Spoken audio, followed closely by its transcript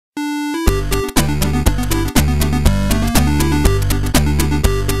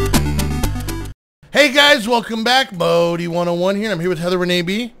Hey guys, welcome back. Modi 101 here. I'm here with Heather Renee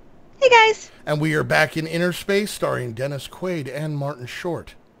B. Hey guys. And we are back in Inner Space, starring Dennis Quaid and Martin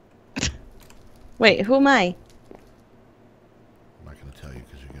Short. Wait, who am I? I'm not going to tell you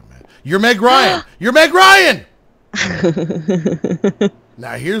because you get mad. You're Meg Ryan. You're Meg Ryan!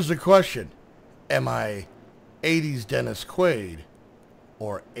 Now here's the question. Am I 80s Dennis Quaid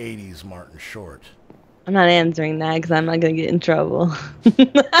or 80s Martin Short? I'm not answering that because I'm not going to get in trouble.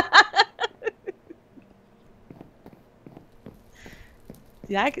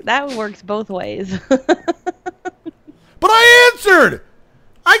 That works both ways. But I answered!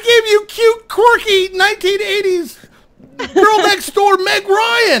 I gave you cute, quirky 1980s girl next door Meg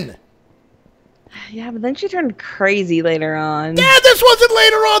Ryan! Yeah, but then she turned crazy later on. Yeah, this wasn't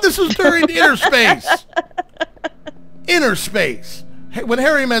later on. This was during Inner Space. Inner Space. When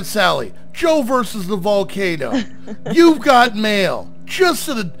Harry Met Sally. Joe versus the volcano. You've Got Mail. Just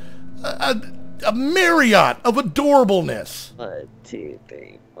a myriad of adorableness. 1, 2,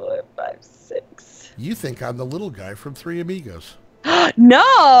 3, 4, 5, 6. You think I'm the little guy from Three Amigos.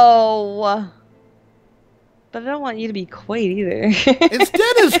 No! But I don't want you to be Quaid either. It's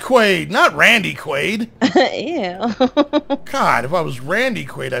Dennis Quaid, not Randy Quaid. Ew. God, if I was Randy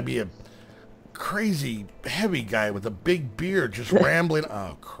Quaid, I'd be a crazy, heavy guy with a big beard just rambling.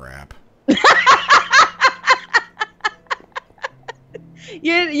 Oh, crap.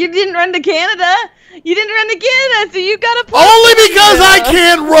 You didn't run to Canada. You didn't run to Canada, so you got to. Only because I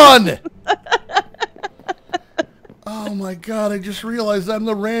can't run. Oh my God! I just realized I'm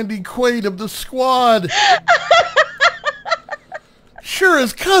the Randy Quaid of the squad. Sure,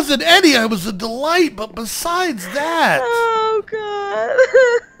 as cousin Eddie, I was a delight, but besides that, oh God.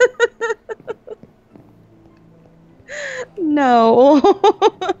 No.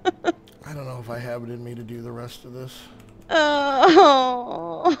 I don't know if I have it in me to do the rest of this.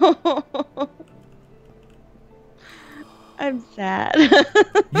 Oh. I'm sad.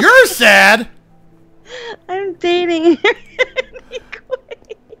 You're sad? I'm dating Randy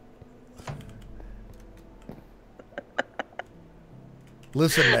Quaid.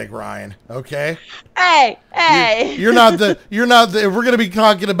 Listen, Meg Ryan, okay? Hey. You're not the, if we're going to be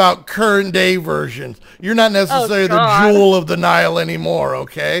talking about current day versions, you're not necessarily the jewel of the Nile anymore,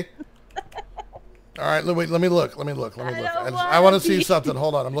 okay? All right, let me look. I want to see something.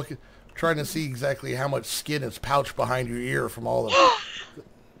 Hold on. I'm trying to see exactly how much skin is pouched behind your ear from all of it.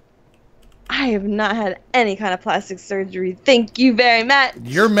 I have not had any kind of plastic surgery. Thank you very much.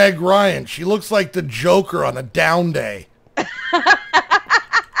 You're Meg Ryan. She looks like the Joker on a down day.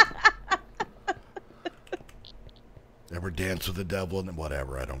 Ever dance with the devil and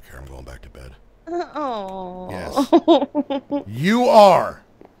whatever? I don't care. I'm going back to bed. Oh. Yes. You are.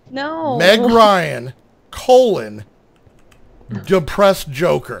 No. Meg Ryan, depressed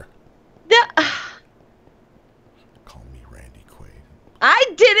Joker. Call me Randy Quaid.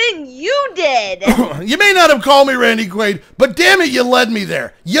 I didn't. You did. You may not have called me Randy Quaid, but damn it, you led me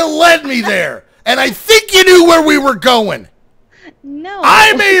there. You led me there. And I think you knew where we were going. No.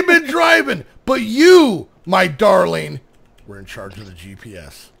 I may have been driving, but you, my darling, were in charge of the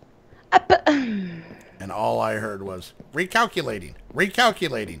GPS. And all I heard was, recalculating.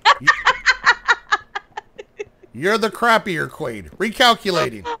 You're the crappier Quaid.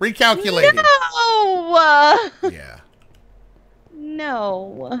 Recalculating. No. Yeah.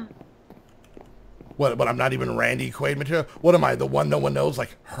 No. What, but I'm not even Randy Quaid material? What am I, the one no one knows,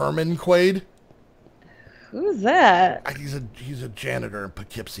 like Herman Quaid? Who's that? He's a janitor in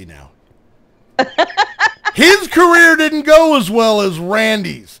Poughkeepsie now. His career didn't go as well as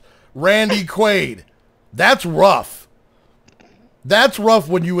Randy's. Randy Quaid. That's rough. That's rough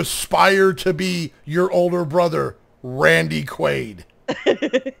when you aspire to be your older brother, Randy Quaid.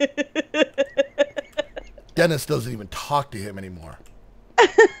 Dennis doesn't even talk to him anymore.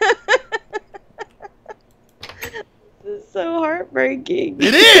 This is so heartbreaking.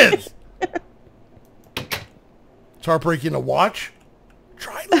 It is! It's heartbreaking to watch.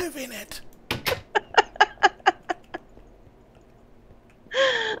 Try living it.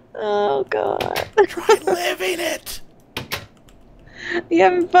 Oh, God. Try living it. You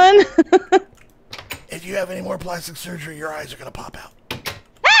having fun? If you have any more plastic surgery, your eyes are going to pop out.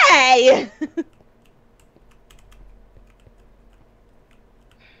 Hey!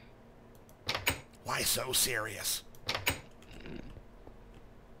 Why so serious? Because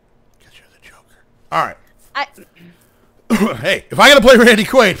you're the Joker. All right. Hey, if I got to play Randy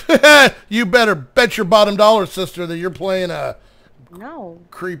Quaid, you better bet your bottom dollar, sister, that you're playing a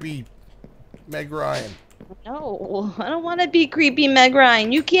creepy Meg Ryan. No, I don't want to be creepy Meg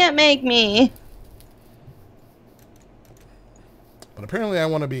Ryan. You can't make me. But apparently I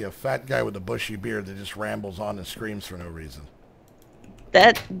want to be a fat guy with a bushy beard that just rambles on and screams for no reason.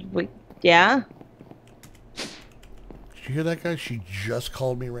 Yeah. Did you hear that, guy? She just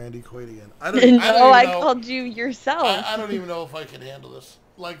called me Randy Quaid again. I called you yourself. I don't even know if I can handle this.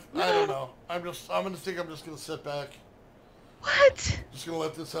 Like, I don't know. I'm just gonna sit back. What? Just gonna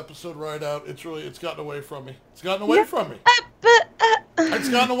let this episode ride out. It's gotten away from me. It's gotten away from me. It's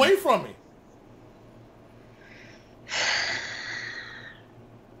gotten away from me.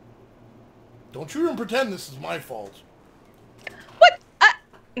 Don't you even pretend this is my fault. What?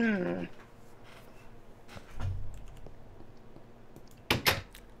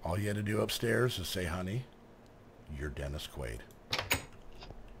 All you had to do upstairs is say, honey, you're Dennis Quaid.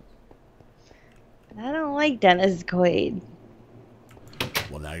 I don't like Dennis Quaid.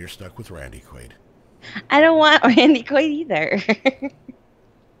 Well, now you're stuck with Randy Quaid. I don't want Randy Quaid either.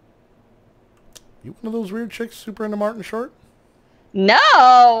 You one of those weird chicks super into Martin Short?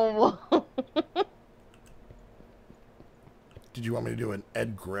 No! Did you want me to do an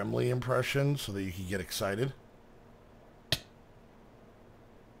Ed Grimley impression so that you could get excited?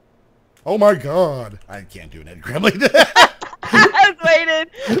 Oh my God. I can't do an Ed Grimley. I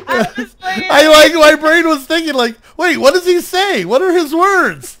was just waiting. My brain was thinking like, wait, what does he say? What are his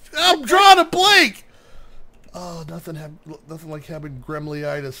words? I'm drawing a blank. Oh, nothing like having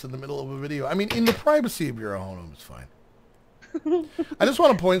gremlyitis in the middle of a video. I mean, in the privacy of your own home is fine. I just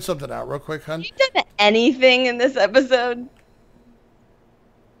want to point something out real quick, hon. You done anything in this episode?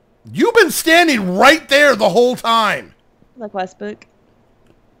 You've been standing right there the whole time. Like Westbrook.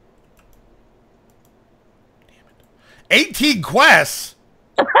 18 quests.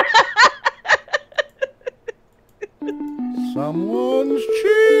 Someone's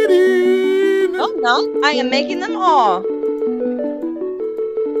cheating. Oh no, I am making them all.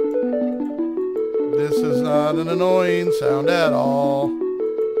 This is not an annoying sound at all.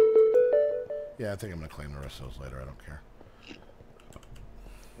 Yeah, I think I'm gonna claim the rest of those later. I don't care. I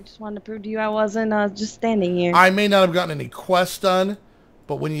just wanted to prove to you I wasn't just standing here. I may not have gotten any quests done,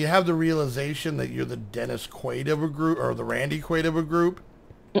 but when you have the realization that you're the Dennis Quaid of a group, or the Randy Quaid of a group,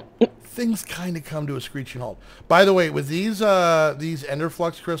 things kind of come to a screeching halt. By the way, with these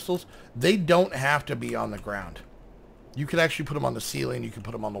Enderflux crystals, they don't have to be on the ground. You could actually put them on the ceiling. You can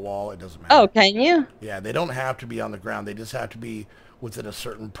put them on the wall. It doesn't matter. Oh, can you? Yeah, they don't have to be on the ground. They just have to be within a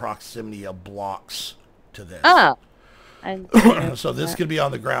certain proximity of blocks to this. Oh. So this could be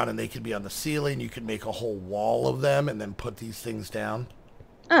on the ground and they could be on the ceiling. You could make a whole wall of them and then put these things down.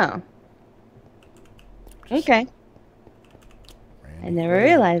 Oh. Okay. I never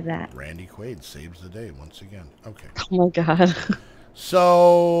realized that. Randy Quaid saves the day once again. Okay. Oh my God. So,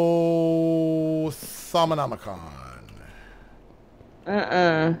 Thaumonomicon.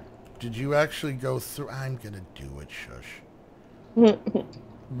 Did you actually go through? I'm going to do it, shush.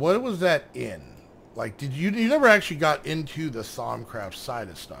 What was that in? Like, did you never actually got into the Thaumcraft side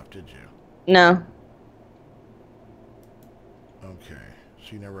of stuff, did you? No. Okay.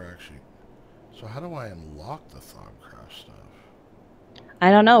 So you never actually... So how do I unlock the Thaumcraft stuff?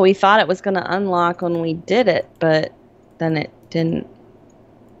 I don't know. We thought it was going to unlock when we did it, but then it didn't.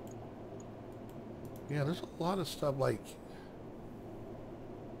 Yeah, there's a lot of stuff, like...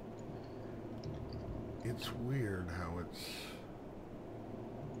 It's weird how it's...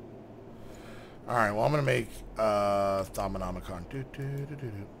 Alright, well, I'm going to make Thaumonomicon.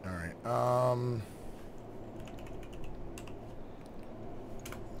 Alright,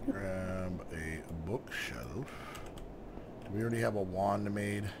 grab a bookshelf. Do we already have a wand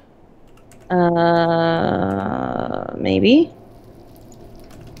made? Maybe.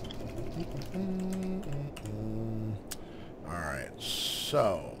 Alright,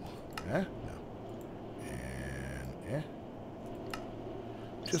 so... No. And,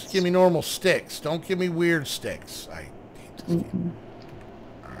 Just give me normal sticks. Don't give me weird sticks. I hate this game.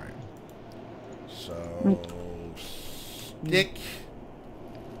 Alright. So... Stick.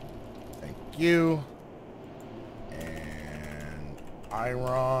 Thank you. And...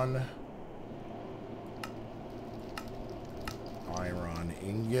 Iron. Iron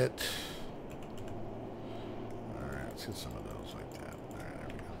ingot. Alright, let's get some of those like that. Alright, there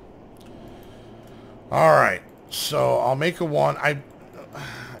we go. Alright, so I'll make a wand.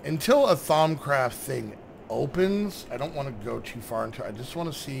 Until a Thaumcraft thing opens, I don't want to go too far into it. I just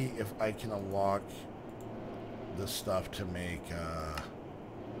want to see if I can unlock the stuff to make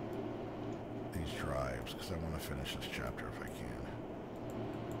these drives, because I want to finish this chapter if I can.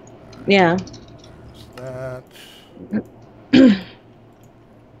 Right, Yeah. There's that. I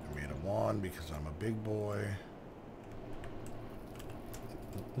made a wand because I'm a big boy.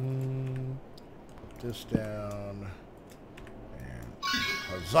 Put this down. And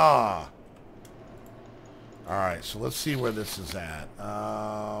Huzzah! Alright, so let's see where this is at.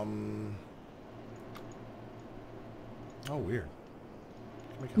 Oh, weird.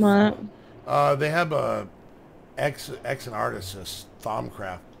 What? They have a X and Artists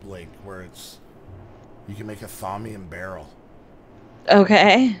Thomcraft link where it's you can make a Thaumium barrel.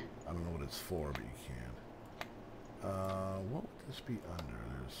 Okay. I don't know what it's for, but you can. What would this be under?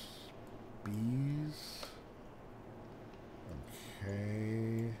 There's bees.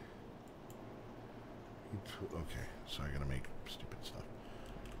 Okay. Okay, so I gotta make stupid stuff.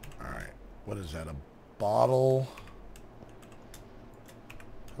 Alright, what is that? A bottle?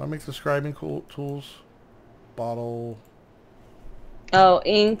 Can I make the scribing tools? Bottle. Oh,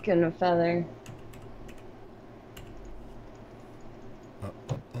 ink and a feather.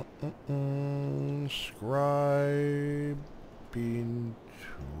 Scribing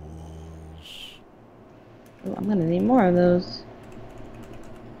tools. Oh, I'm gonna need more of those.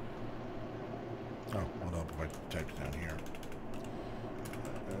 Oh, hold up if I type it down here.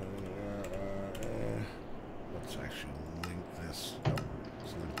 Let's actually link this. Oh,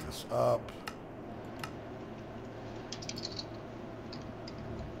 let's link this up.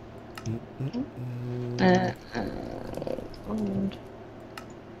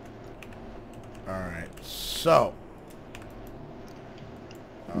 Alright, so.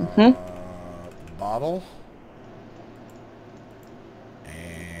 Bottle.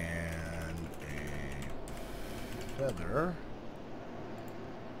 And a feather.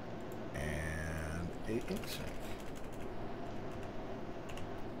 And a ink sac.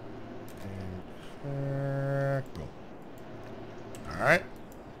 Boom. Alright.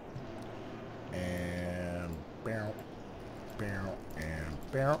 And bow, bow,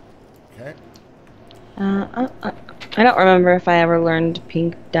 and bow. Okay. I don't remember if I ever learned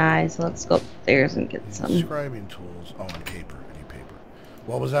pink dye, so let's go upstairs and get some. Scribing tools. Oh, and paper. I need paper.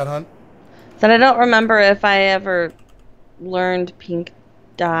 What was that, hon? Said I don't remember if I ever learned pink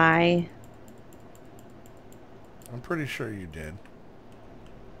dye. I'm pretty sure you did.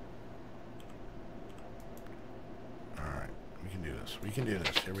 Alright. We can do this. We can do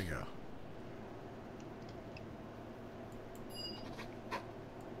this. Here we go.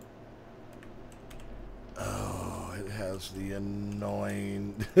 Oh, it has the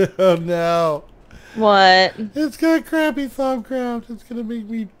annoying... Oh, no. What? It's got crappy Thumbcraft. It's going to make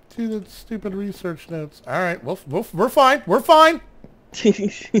me do the stupid research notes. Alright, we're fine. We're fine.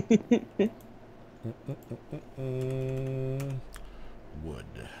 Wood. Oak wood.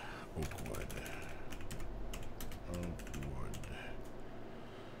 Oak wood.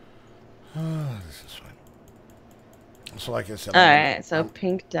 This is fine. So like I said... Alright, so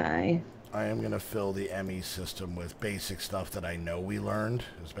pink dye. I am going to fill the ME system with basic stuff that I know we learned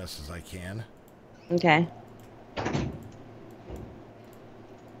as best as I can. Okay. Alright,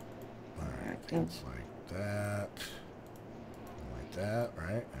 it's like that. Like that,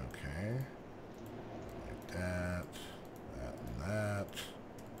 right? Okay. Like that. That and that.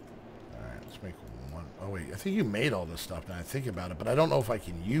 Alright, let's make one. Oh, wait. I think you made all this stuff now I think about it, but I don't know if I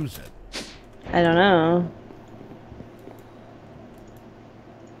can use it. I don't know.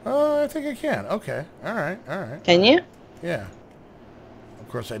 Oh, I think I can. Okay. Alright, alright. Can you? Yeah. Of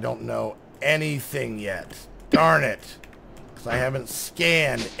course, I don't know anything yet. Darn it. Because I haven't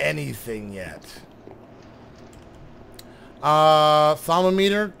scanned anything yet.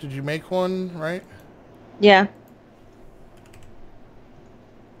 Thermometer. Did you make one, right? Yeah.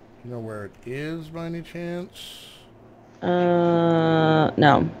 You know where it is by any chance?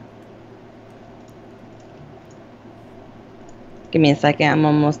 No. Give me a second. I'm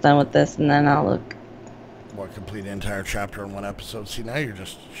almost done with this, and then I'll look. What, complete the entire chapter in one episode? See, now you're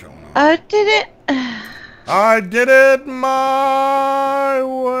just showing off. I did it. I did it my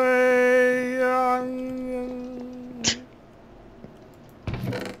way.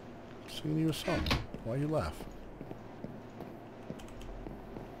 Singing you a song. Why you laugh?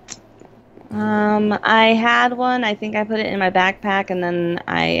 I had one. I think I put it in my backpack, and then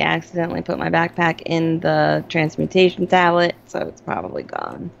I accidentally put my backpack in the transmutation tablet, so it's probably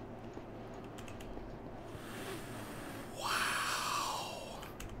gone. Wow.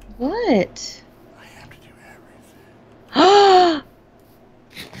 What? I have to do everything.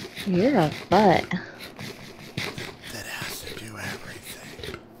 You're a butt. That has to do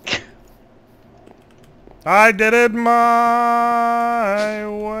everything. I did it my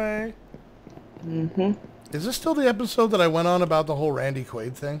way. Mm-hmm. Is this still the episode that I went on about the whole Randy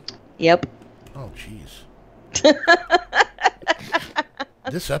Quaid thing? Yep. Oh, jeez.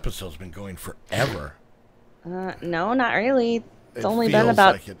 This episode's been going forever. No, not really. It's It only been feels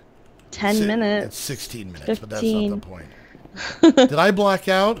about like it. 10 minutes. It's 16 minutes, 15. but that's not the point. Did I black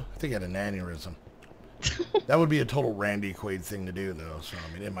out? I think I had an aneurysm. That would be a total Randy Quaid thing to do, though. So,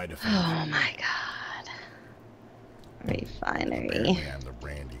 I mean, in my defense. Oh, my God. Refinery. Apparently, I'm the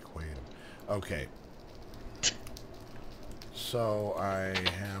Randy Quaid. Okay. So, I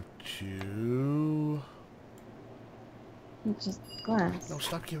have to... It's just glass. No,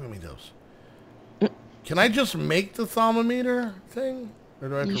 stop giving me those. Can I just make the thermometer thing? Or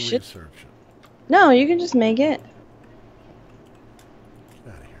do I have to research it? No, you can just make it.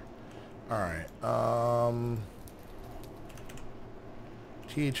 Get out of here. Alright,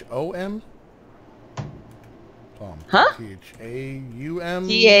 T-H-O-M? Tom. Huh? T-H-A-U-M?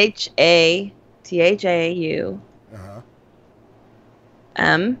 T-H-A-T-H-A-U. Uh-huh.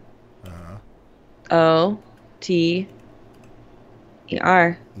 M. Uh-huh. O-T-E-R.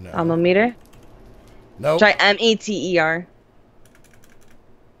 No. Thermometer? Nope. Try M-E-T-E-R.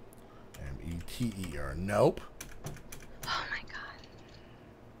 M-E-T-E-R. Nope. Oh my God.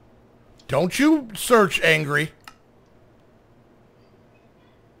 Don't you search angry.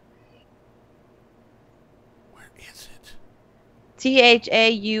 Where is it?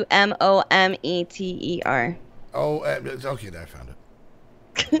 T-H-A-U-M-O-M-E-T-E-R. Oh, okay, I found it.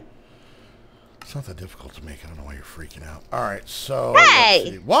 It's not that difficult to make. I don't know why you're freaking out. All right, so...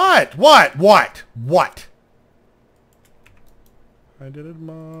 Hey! What? What? I did it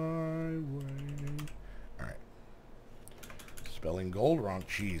my way. All right. Spelling gold wrong.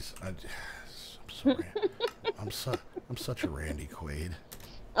 Jeez. I'm sorry. I'm such a Randy Quaid.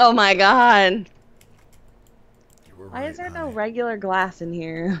 Oh my God. You were Why right, is there no honey. regular glass in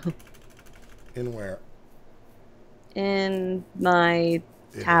here? In where? In my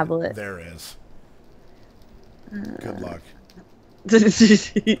tablet. There is. Good luck. Alright.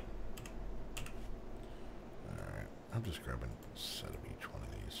 Alright. I'm just grabbing a set of each one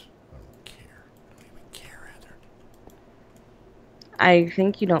of these. I don't care. I don't even care, Heather. I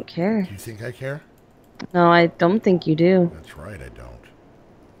think you don't care. Do you think I care? No, I don't think you do. That's right, I don't.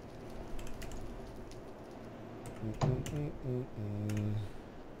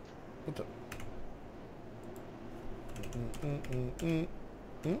 What the?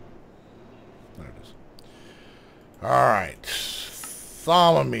 There it is. Alright.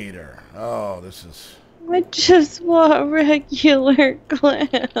 Thermometer. Oh, this is... I just want regular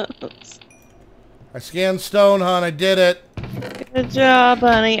glass. I scanned stone, hon. I did it. Good job,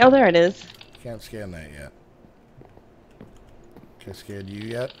 honey. Oh, there it is. Can't scan that yet. Can I scan you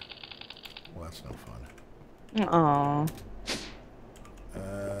yet? Well, that's no fun. Aww. I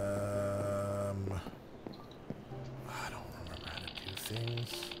don't remember how to do things.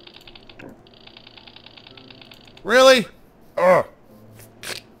 Really? Ugh.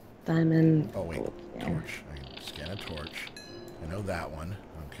 Diamond. Oh, wait. Yeah. Torch. I can scan a torch. I know that one.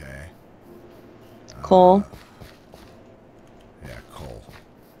 Okay. Coal. Yeah, coal.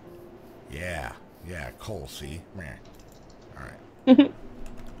 Yeah. Yeah, coal, see? Meh. Alright.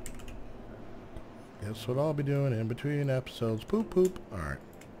 Guess what I'll be doing in between episodes. Poop, poop. Alright.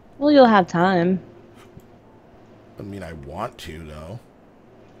 Well, you'll have time. I mean, I want to, though.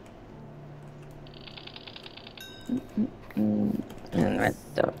 And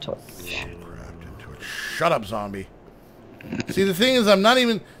redstone torch. Crafted torch. Shut up, zombie. See, the thing is, I'm not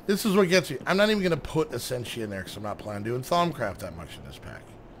even... This is what gets you. I'm not even going to put Essentia in there because I'm not planning on doing Thaumcraft that much in this pack.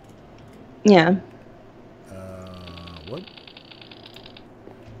 Yeah. Wood?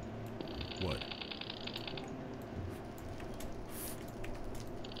 Wood.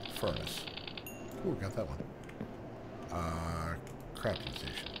 Furnace. Ooh, got that one. Crafting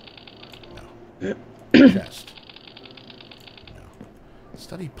station. No. Chest. No.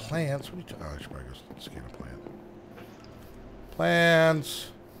 Study plants. What are you talking? Oh, I should probably go scan a plant. Plants.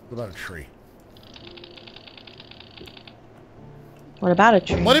 What about a tree? What about a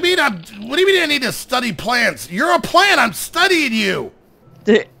tree? What do you mean? What do you mean I need to study plants? You're a plant. I'm studying you.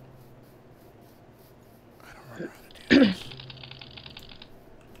 I don't remember how to do this.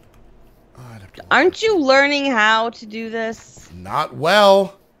 Oh, I'd have to Aren't you learning how to do this? Not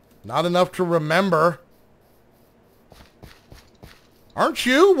well. Not enough to remember. Aren't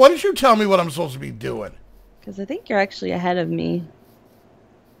you? Why did you tell me what I'm supposed to be doing? Because I think you're actually ahead of me.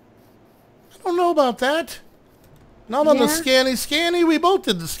 I don't know about that. Not on the Yeah. scanny. We both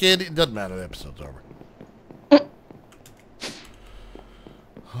did the scanny. It doesn't matter. The episode's over.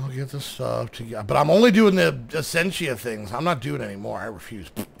 I'll get the stuff together. But I'm only doing the Essentia things. I'm not doing any more. I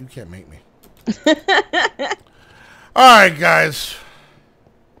refuse. You can't make me. Alright, guys.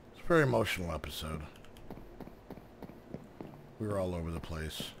 It's a very emotional episode. We were all over the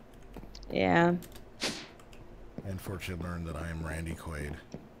place. Yeah. Unfortunately, learned that I am Randy Quaid.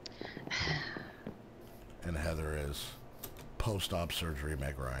 And Heather is... post-op surgery,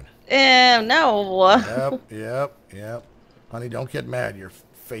 Meg Ryan. No. Yep. Honey, don't get mad. Your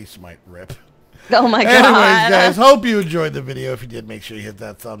face might rip. Oh my God. Anyways, guys, hope you enjoyed the video. If you did, make sure you hit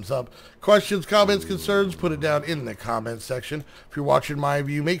that thumbs up. Questions, comments, concerns, put it down in the comments section. If you're watching my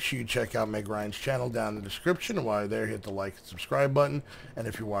view, make sure you check out Meg Ryan's channel down in the description. And while you're there, hit the like and subscribe button. And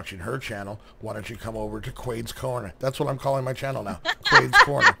if you're watching her channel, why don't you come over to Quaid's Corner? That's what I'm calling my channel now. Quaid's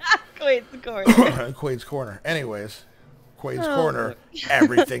Corner. Quaid's Corner. Quaid's Corner. Anyways, Quaid's Corner,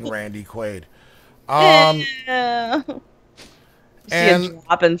 everything Randy Quaid. And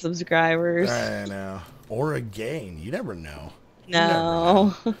dropping subscribers. I know. Or a gain. You never know.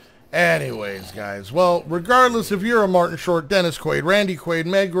 No. Anyways, guys. Well, regardless if you're a Martin Short, Dennis Quaid, Randy Quaid,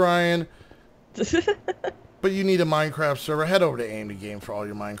 Meg Ryan, but you need a Minecraft server, head over to Aim to Game for all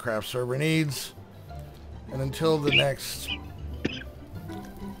your Minecraft server needs. And until the next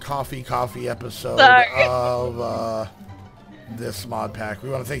coffee episode of this mod pack, we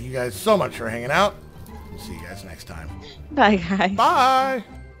want to thank you guys so much for hanging out. See you guys next time. Bye, guys. Bye.